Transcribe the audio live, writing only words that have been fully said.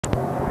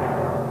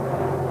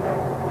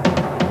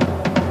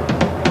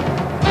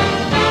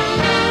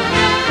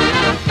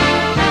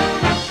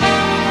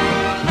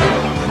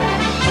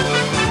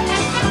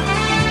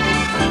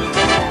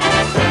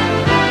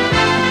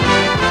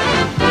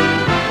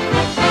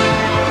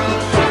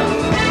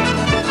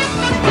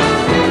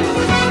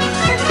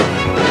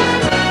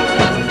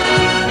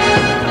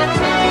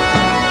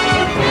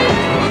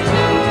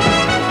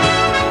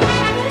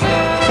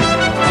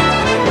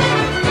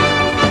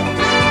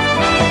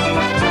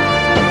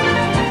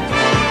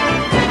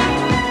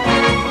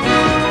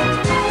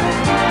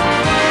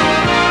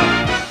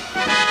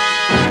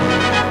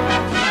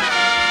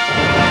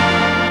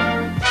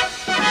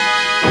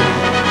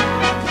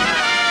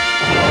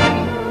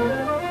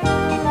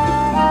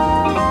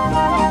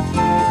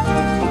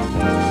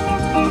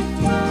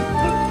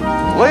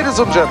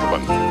and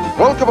gentlemen,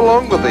 welcome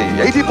along with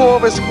the 84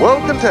 Miss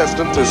World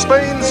contestant to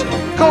Spain's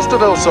Costa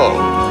del Sol.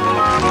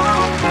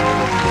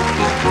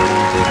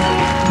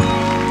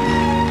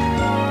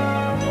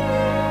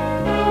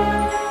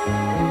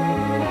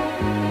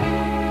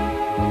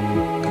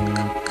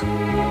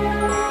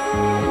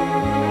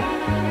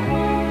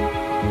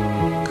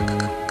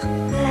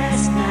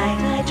 Last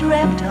night I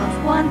dreamt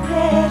of Juan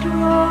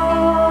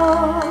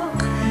Pedro,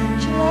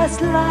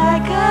 just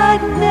like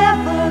I'd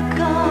never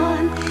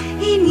gone.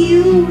 He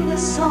knew the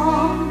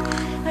song,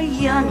 a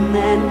young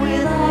man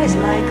with eyes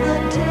like the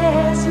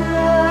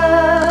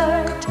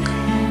desert.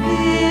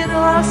 It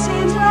all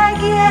seems like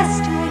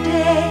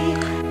yesterday,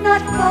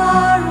 not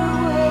far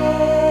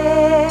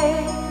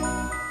away.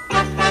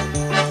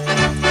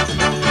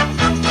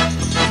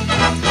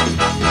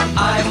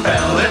 I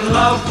fell in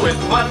love with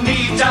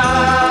Juanita,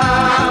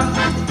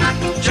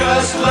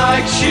 just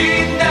like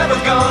she'd never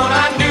gone.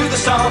 I knew the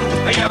song,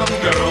 a young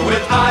girl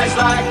with eyes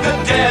like the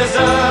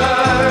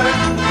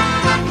desert.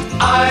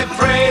 I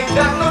prayed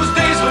that those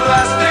days would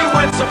last, they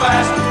went so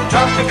fast.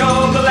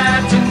 Tropical, the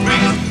Latin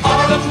breeze,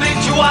 all of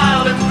nature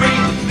wild and free.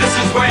 This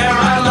is where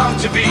I long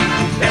to be,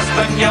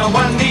 España,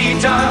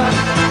 Juanita.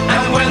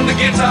 And when the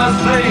guitars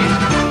played,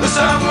 the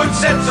song would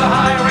set so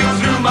high, ring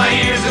through my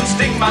ears and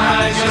sting my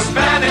eyes, your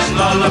Spanish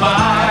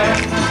lullaby.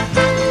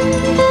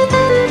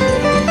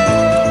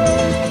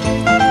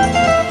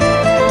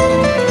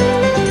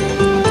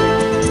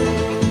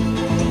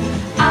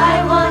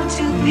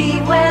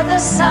 Where the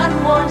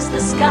sun warms the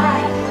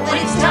sky, when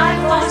it's time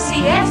for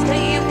siesta,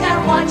 you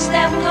can watch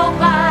them go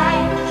by.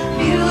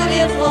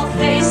 Beautiful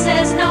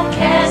faces, no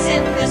cares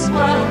in this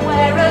world,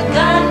 where a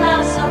girl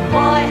loves a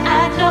boy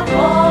and a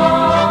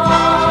boy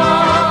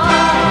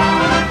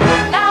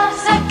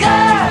loves a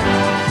girl.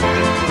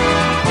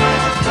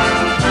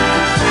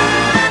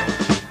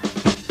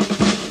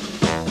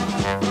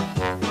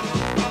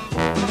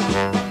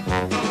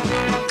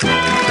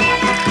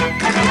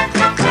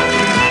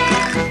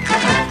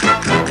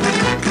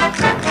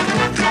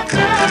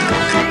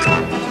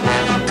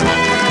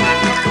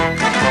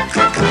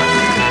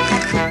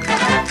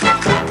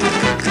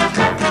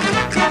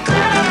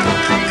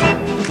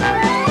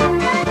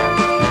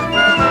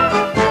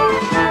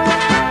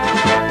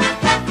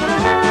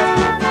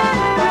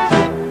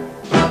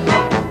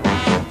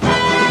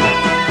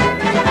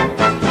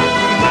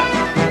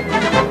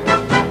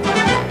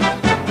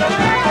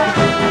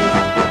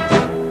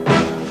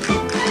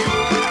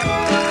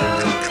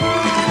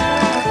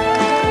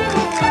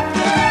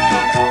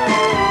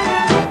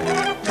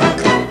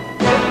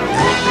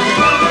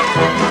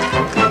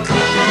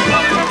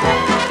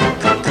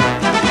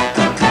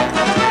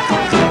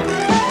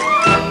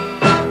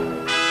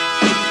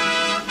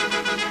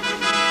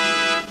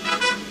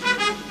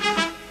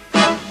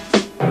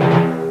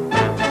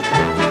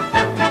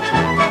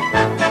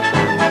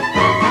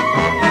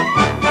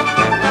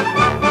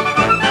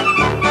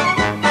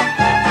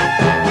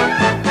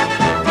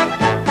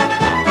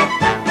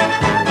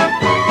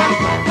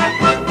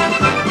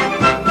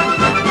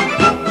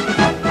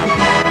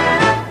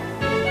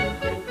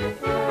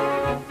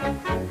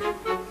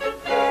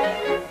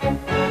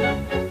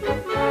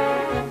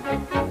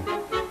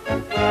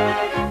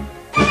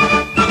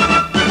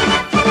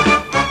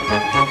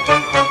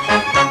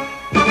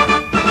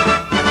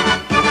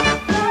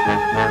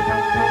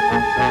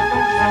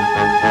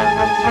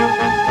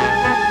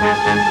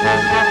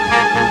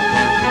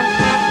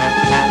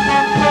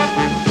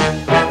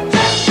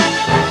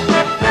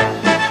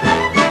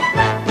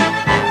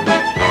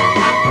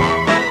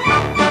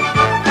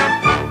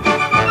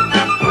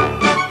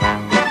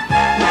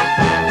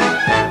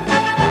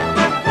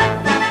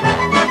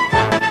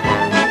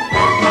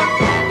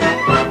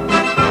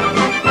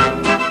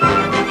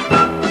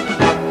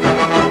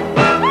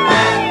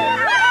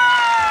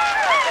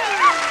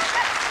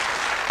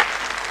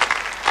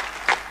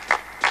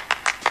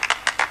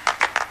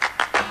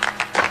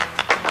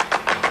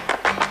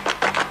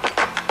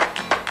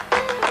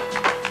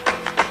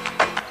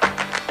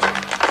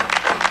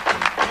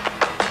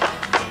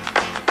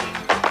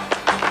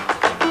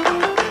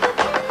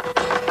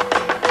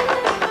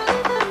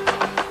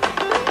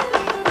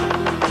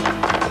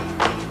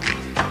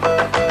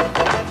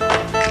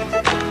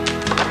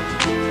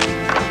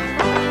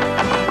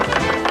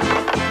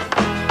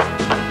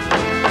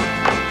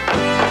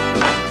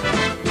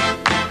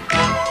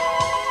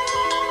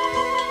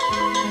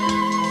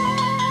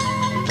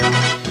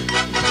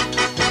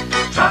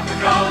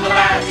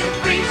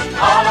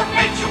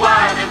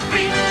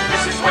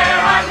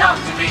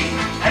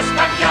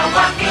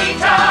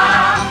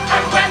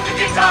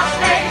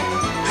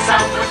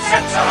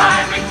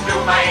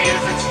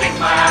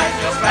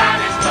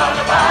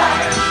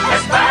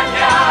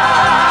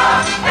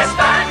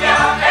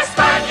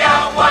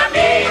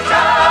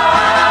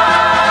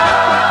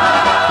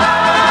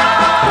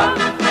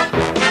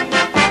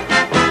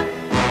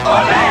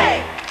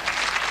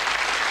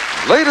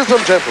 Ladies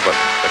and gentlemen,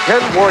 the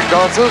Ken Ward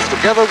dancers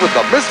together with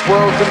the Miss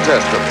World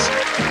contestants.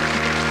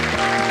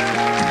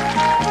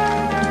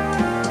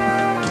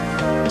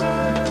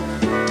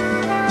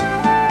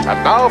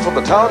 And now from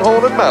the Town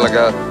Hall in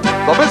Malaga,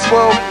 the Miss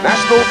World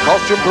National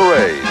Costume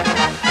Parade.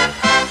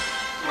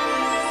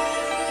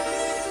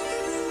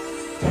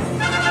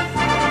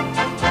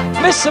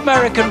 Miss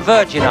American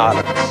Virgin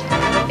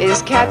Islands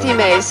is Kathy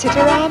May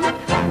Sitaram,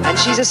 and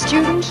she's a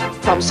student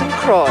from St.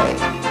 Croix.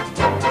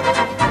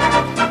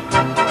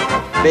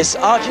 Miss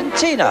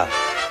Argentina.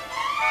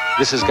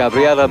 This is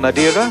Gabriela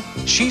Madeira.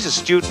 She's a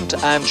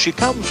student and she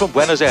comes from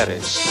Buenos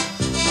Aires.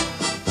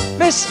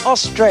 Miss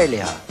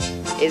Australia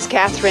is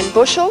Catherine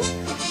Bushell,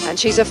 and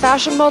she's a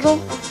fashion model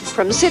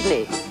from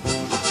Sydney.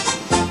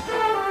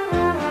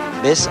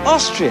 Miss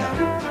Austria.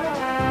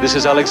 This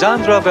is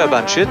Alexandra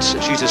Verbanschitz.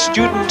 She's a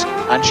student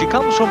and she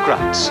comes from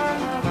Graz.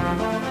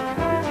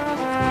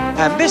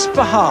 And Miss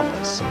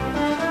Bahamas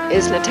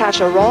is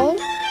Natasha Roll,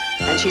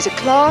 and she's a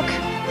clerk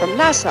from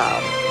Nassau.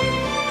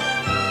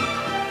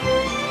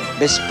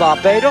 Miss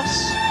Barbados.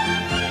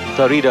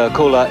 Farida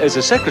Kola is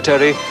a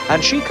secretary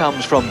and she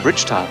comes from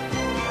Bridgetown.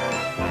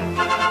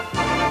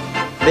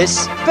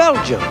 Miss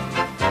Belgium.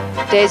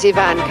 Daisy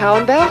van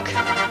Kouwenberg,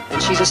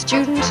 and she's a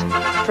student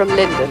from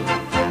Linden.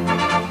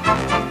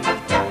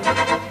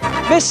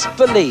 Miss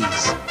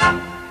Belize.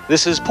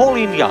 This is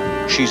Pauline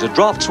Young. She's a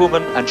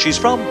draftswoman and she's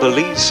from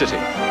Belize City.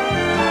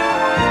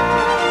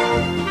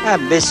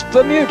 And Miss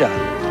Bermuda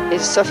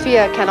is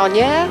Sophia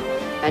Canonier,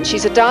 and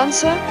she's a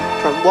dancer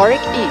from Warwick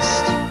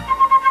East.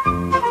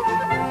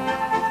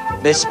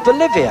 Miss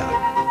Bolivia.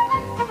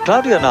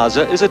 Claudia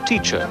Naza is a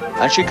teacher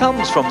and she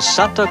comes from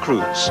Santa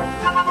Cruz.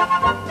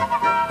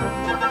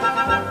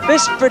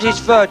 Miss British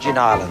Virgin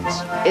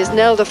Islands is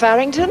Nelda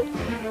Farrington,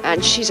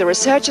 and she's a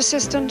research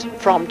assistant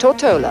from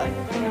Tortola.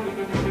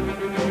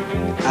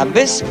 And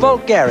Miss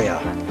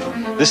Bulgaria.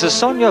 This is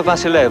Sonia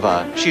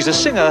Vasileva. She's a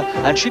singer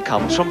and she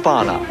comes from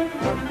Varna.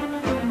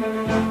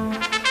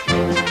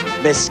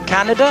 Miss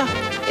Canada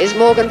is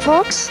Morgan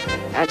Fox,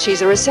 and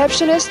she's a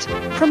receptionist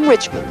from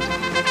Richmond.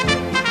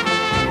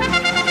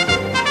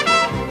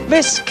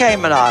 Miss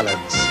Cayman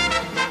Islands.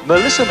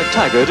 Melissa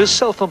McTaggart is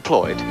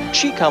self-employed.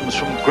 She comes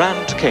from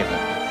Grand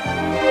Cayman.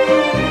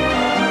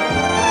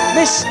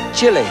 Miss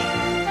Chile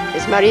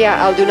is Maria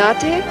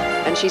Aldunate,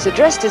 and she's a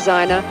dress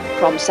designer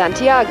from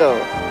Santiago.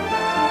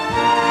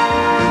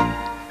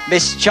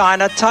 Miss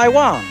China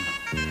Taiwan.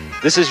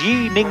 This is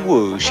Yi Ning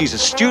Wu. She's a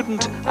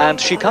student and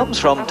she comes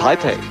from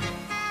Taipei.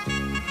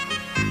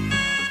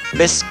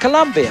 Miss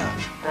Colombia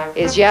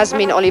is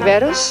Yasmin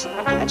Oliveros,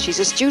 and she's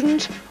a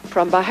student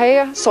from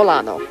Bahia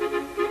Solano.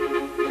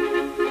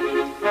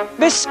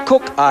 Miss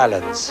Cook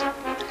Islands.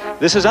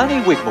 This is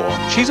Annie Wigmore.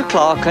 She's a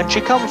clerk and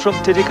she comes from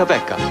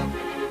Titicaca.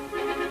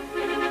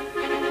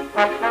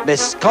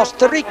 Miss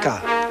Costa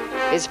Rica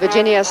is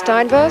Virginia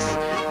Steinworth,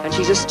 and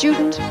she's a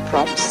student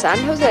from San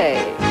Jose.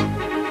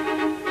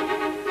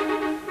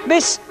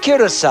 Miss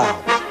Curacao.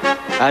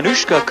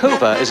 Anushka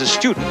Kova is a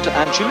student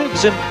and she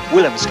lives in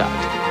Willemstad.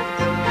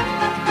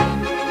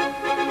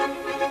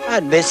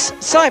 And Miss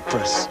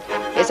Cyprus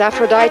is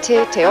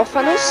Aphrodite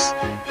Theophanous,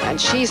 and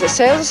she's a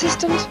sales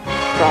assistant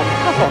from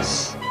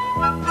Paphos.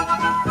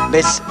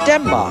 Miss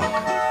Denmark.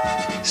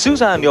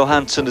 Suzanne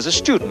Johansson is a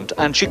student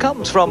and she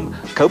comes from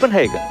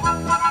Copenhagen.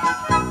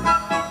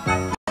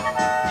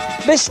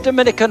 Miss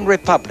Dominican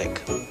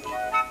Republic.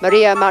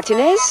 Maria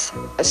Martinez,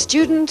 a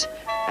student,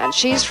 and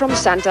she's from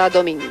Santo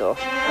Domingo.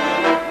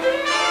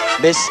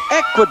 Miss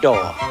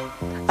Ecuador.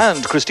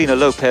 And Cristina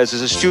Lopez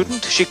is a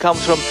student. She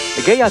comes from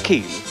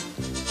Guayaquil.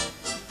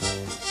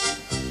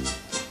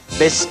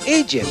 Miss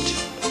Egypt.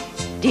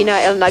 Dina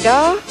El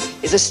Nagar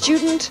is a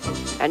student,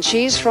 and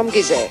she's from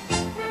Gizeh.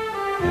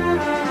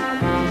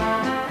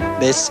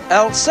 Miss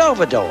El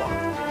Salvador.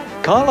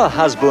 Carla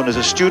Hasbun is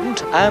a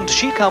student and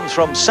she comes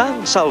from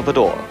San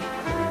Salvador.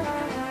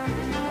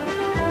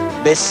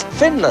 Miss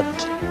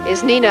Finland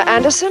is Nina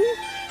Anderson,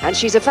 and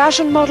she's a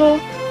fashion model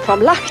from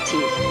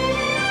Lahti.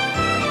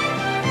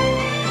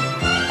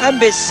 And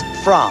Miss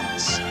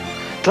France.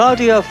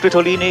 Claudia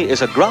Fritolini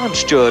is a grand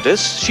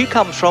stewardess. She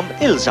comes from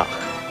Ilzach.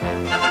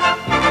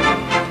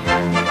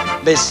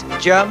 Miss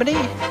Germany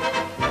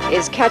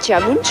is Katja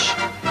Munch,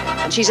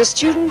 and she's a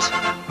student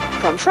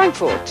from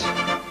Frankfurt.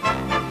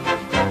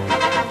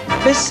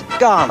 Miss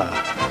Ghana.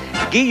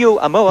 Giyu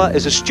Amoa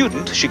is a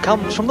student. She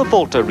comes from the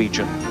Volta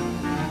region.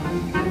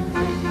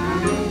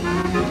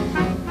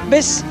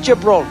 Miss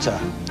Gibraltar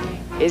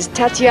is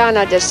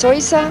Tatiana de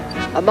Souza,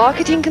 a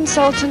marketing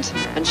consultant,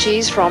 and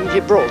she's from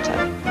Gibraltar.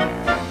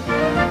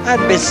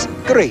 And Miss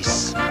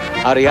Greece.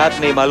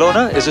 Ariadne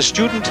Malona is a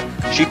student.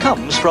 She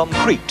comes from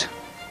Crete.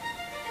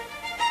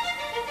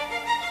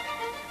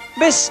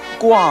 Miss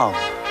Guam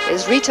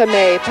is Rita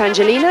May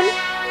Pangelinan,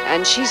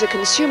 and she's a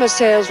consumer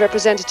sales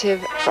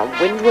representative from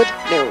Windward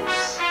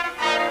Mills.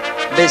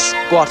 Miss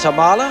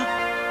Guatemala.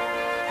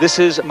 This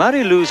is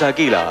Mariluz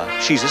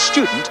Aguilar. She's a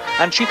student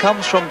and she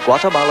comes from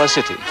Guatemala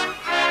City.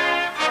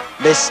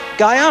 Miss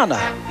Guyana.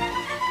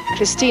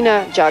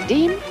 Christina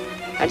Jardine,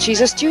 and she's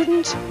a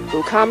student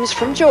who comes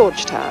from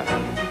Georgetown.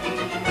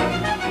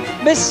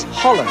 Miss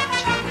Holland.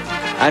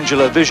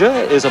 Angela Vischer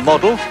is a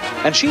model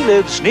and she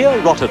lives near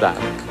Rotterdam.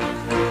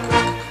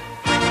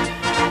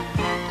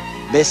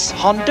 Miss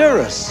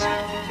Honduras.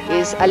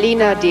 Is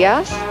Alina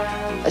Diaz,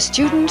 a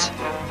student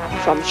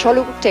from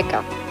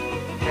Choluteca.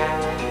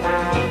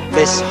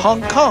 Miss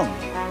Hong Kong.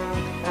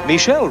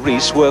 Michelle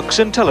Reese works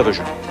in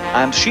television,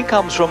 and she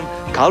comes from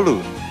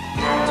Kowloon.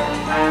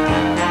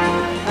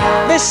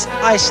 Miss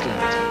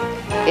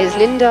Iceland. Is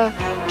Linda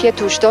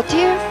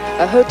Pietusdottir,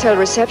 a hotel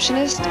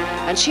receptionist,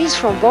 and she's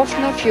from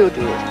Vofna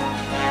Fjordur.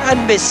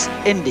 And Miss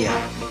India.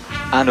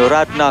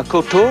 Anuradna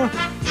Couture,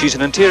 she's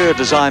an interior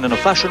design and a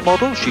fashion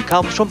model. She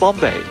comes from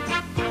Bombay.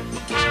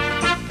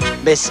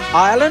 Miss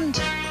Ireland.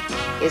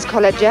 Is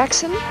Colette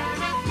Jackson.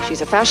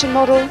 She's a fashion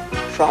model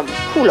from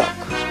Coolock.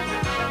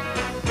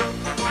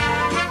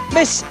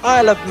 Miss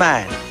Isle of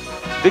Man.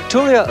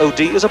 Victoria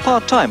Odie is a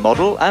part-time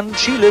model, and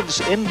she lives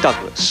in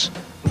Douglas.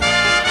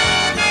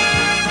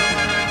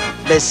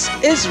 Miss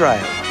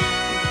Israel.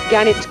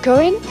 Ganit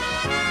Cohen.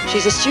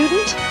 She's a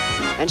student,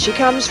 and she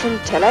comes from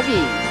Tel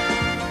Aviv.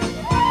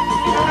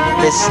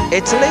 Miss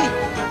Italy.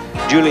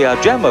 Julia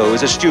Gemmo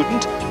is a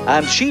student,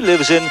 and she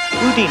lives in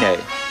Udine.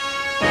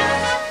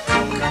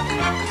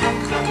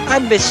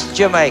 And Miss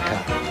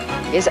Jamaica.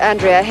 Is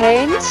Andrea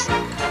Haynes,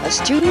 a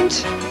student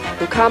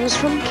who comes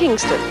from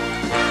Kingston.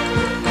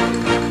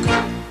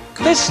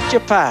 Miss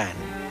Japan.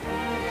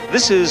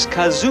 This is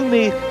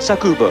Kazumi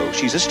Sakubo.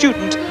 She's a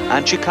student,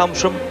 and she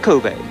comes from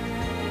Kobe.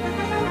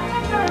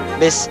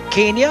 Miss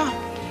Kenya.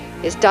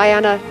 Is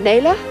Diana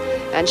Naylor,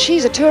 and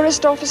she's a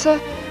tourist officer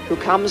who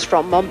comes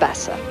from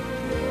Mombasa.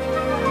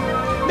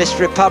 Miss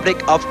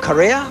Republic of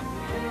Korea.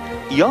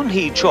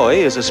 Yeon-hee Choi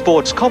is a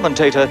sports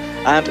commentator,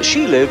 and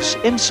she lives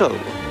in Seoul.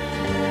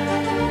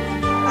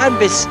 And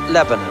Miss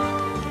Lebanon.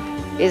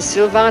 Is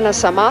Silvana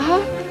Samaha,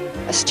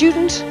 a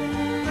student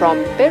from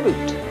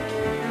Beirut.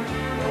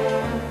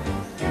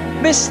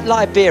 Miss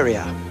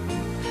Liberia.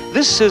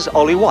 This is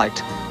Ollie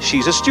White.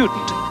 She's a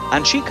student,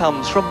 and she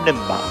comes from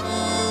Nimba.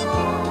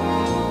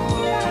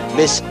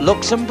 Miss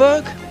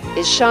Luxembourg.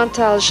 Is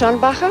Chantal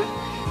Schanbacher,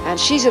 and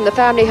she's in the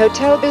family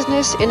hotel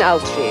business in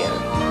Altria.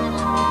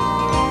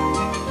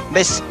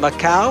 Miss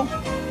Macau.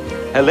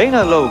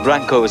 Helena Lowe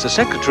Branco is a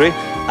secretary,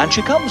 and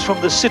she comes from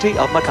the city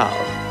of Macau.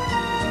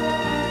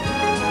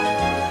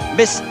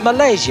 Miss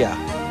Malaysia.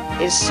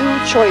 Is Sue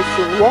Choi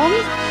Foon Wong,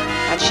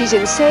 and she's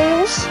in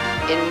sales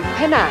in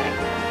Penang.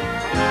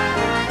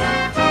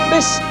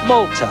 Miss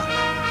Malta.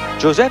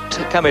 Josette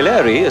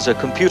Camilleri is a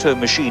computer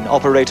machine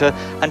operator,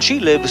 and she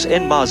lives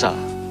in Maza.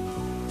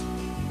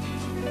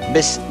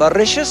 Miss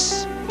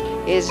Mauritius.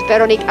 Is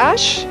Veronique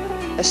Ash,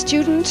 a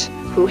student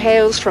who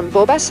hails from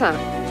Beaubassin.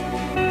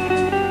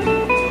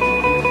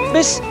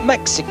 Miss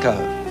Mexico.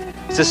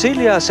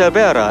 Cecilia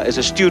Cervera is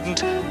a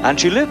student, and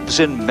she lives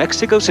in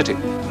Mexico City.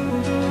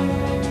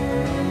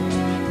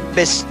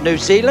 Miss New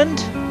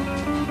Zealand.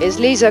 Is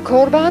Lisa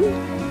Corban.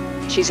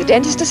 She's a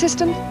dentist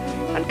assistant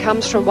and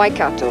comes from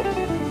Waikato.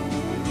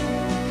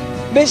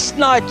 Miss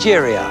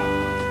Nigeria.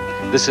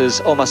 This is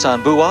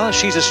Omasan Bua.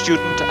 She's a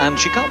student, and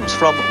she comes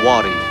from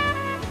Wari.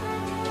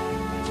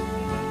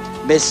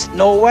 Miss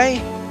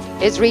Norway.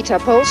 Is Rita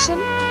Paulson,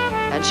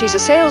 and she's a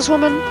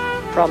saleswoman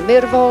from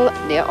Mirvol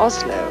near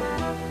Oslo.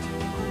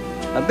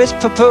 And Miss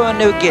Papua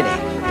New Guinea.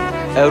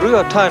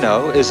 Erua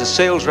Taino is a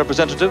sales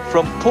representative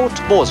from Port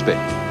Moresby.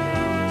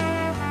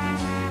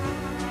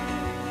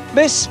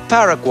 Miss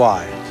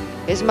Paraguay.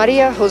 Is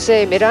Maria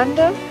Jose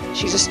Miranda.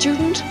 She's a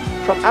student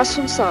from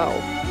Asuncion.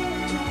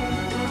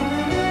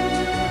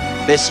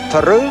 Miss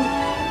Peru.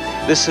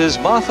 This is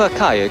Martha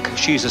Kayak.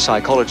 She's a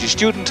psychology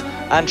student,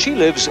 and she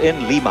lives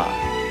in Lima.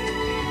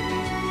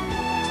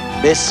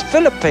 Miss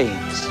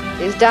Philippines.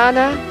 Is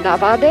Dana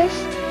Navadez,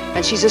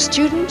 and she's a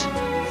student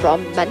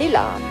from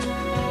Manila.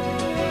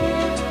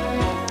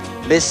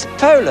 Miss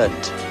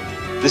Poland.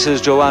 This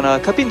is Joanna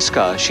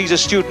Kapinska. She's a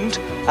student,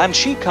 and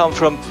she comes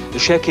from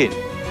Szczecin.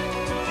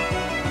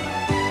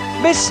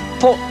 Miss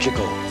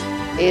Portugal.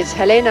 Is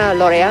Helena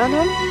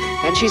Laureano,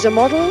 and she's a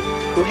model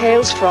who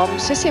hails from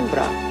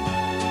Sesimbra.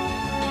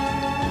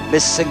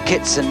 Miss St.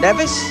 Kitts and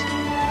Nevis.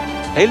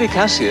 Haley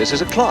Cassius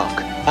is a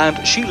clerk, and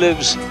she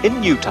lives in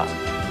Newtown.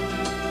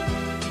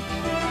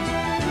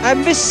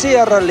 And Miss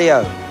Sierra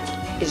Leone.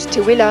 Is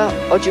Tiwila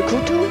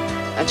Ojukutu,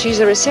 and she's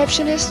a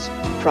receptionist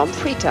from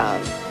Freetown.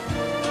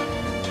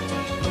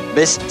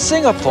 Miss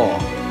Singapore.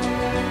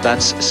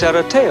 That's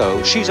Sarah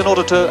Teo. She's an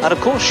auditor, and of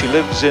course she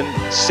lives in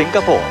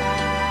Singapore.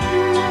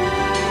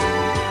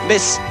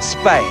 Miss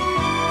Spain.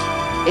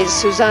 Is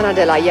Susana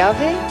de la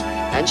Llave,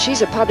 and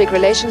she's a public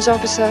relations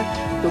officer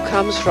who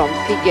comes from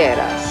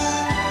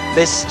Figueras.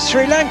 Miss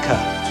Sri Lanka.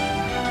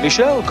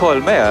 Michelle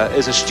Coyle-Mayer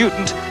is a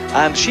student,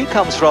 and she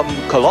comes from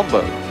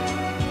Colombo.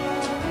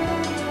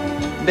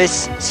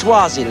 Miss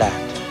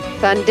Swaziland.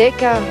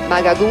 Thandeka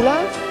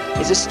Magagula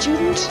is a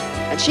student,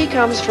 and she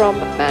comes from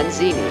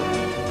Manzini.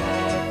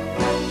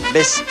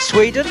 Miss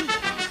Sweden.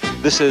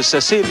 This is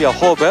Cecilia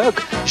Horberg.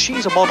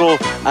 She's a model,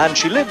 and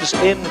she lives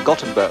in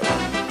Gothenburg.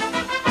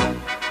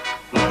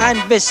 And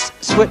Miss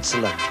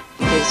Switzerland.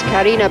 Is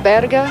Karina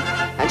Berger,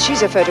 and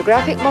she's a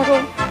photographic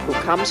model who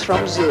comes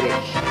from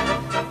Zurich.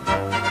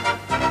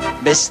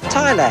 Miss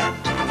Thailand.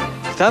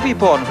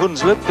 Thavipon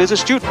Hunslip is a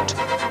student,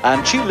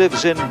 and she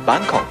lives in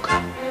Bangkok.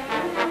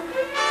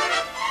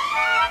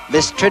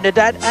 Miss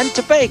Trinidad and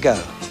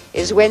Tobago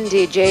is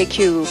Wendy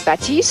J.Q.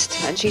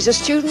 Baptiste, and she's a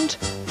student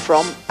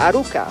from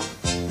Aruca.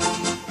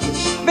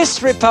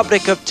 Miss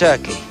Republic of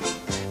Turkey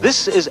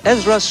This is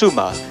Ezra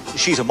Suma.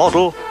 She's a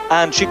model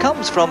and she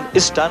comes from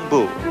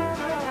Istanbul.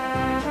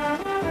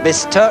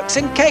 Miss Turks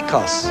and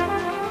Caicos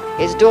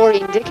is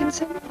Doreen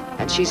Dickinson,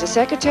 and she's a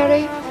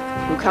secretary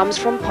who comes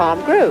from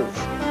Palm Grove.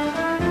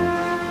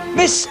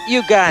 Miss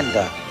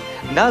Uganda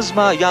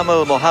Nazma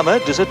Yamal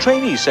Mohammed is a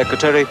trainee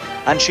secretary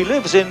and she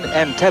lives in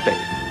Entebbe.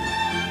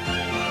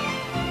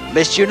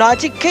 Miss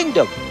United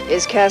Kingdom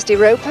is Kirsty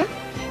Roper,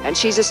 and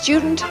she's a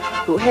student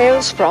who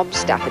hails from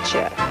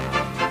Staffordshire.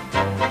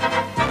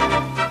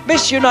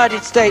 Miss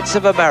United States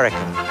of America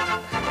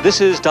This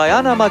is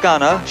Diana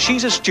Magana.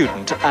 She's a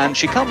student and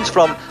she comes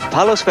from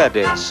Palos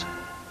Verdes.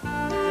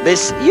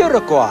 Miss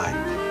Uruguay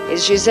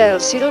is Giselle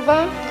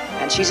Silva,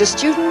 and she's a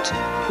student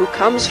who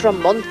comes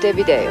from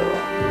Montevideo.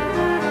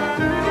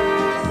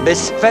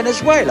 Miss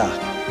Venezuela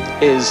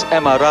is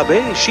Emma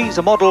Rabe. She's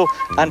a model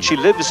and she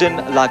lives in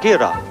La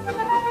Guira.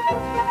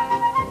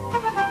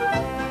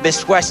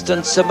 Miss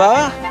Western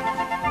Samoa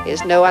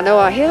is Noah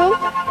Noah Hill,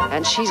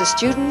 and she's a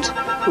student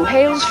who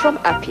hails from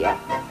Apia.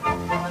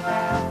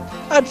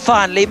 And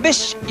finally,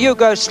 Miss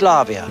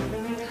Yugoslavia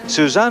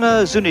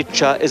Susanna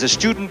Zunica is a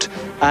student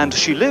and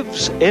she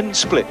lives in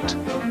Split.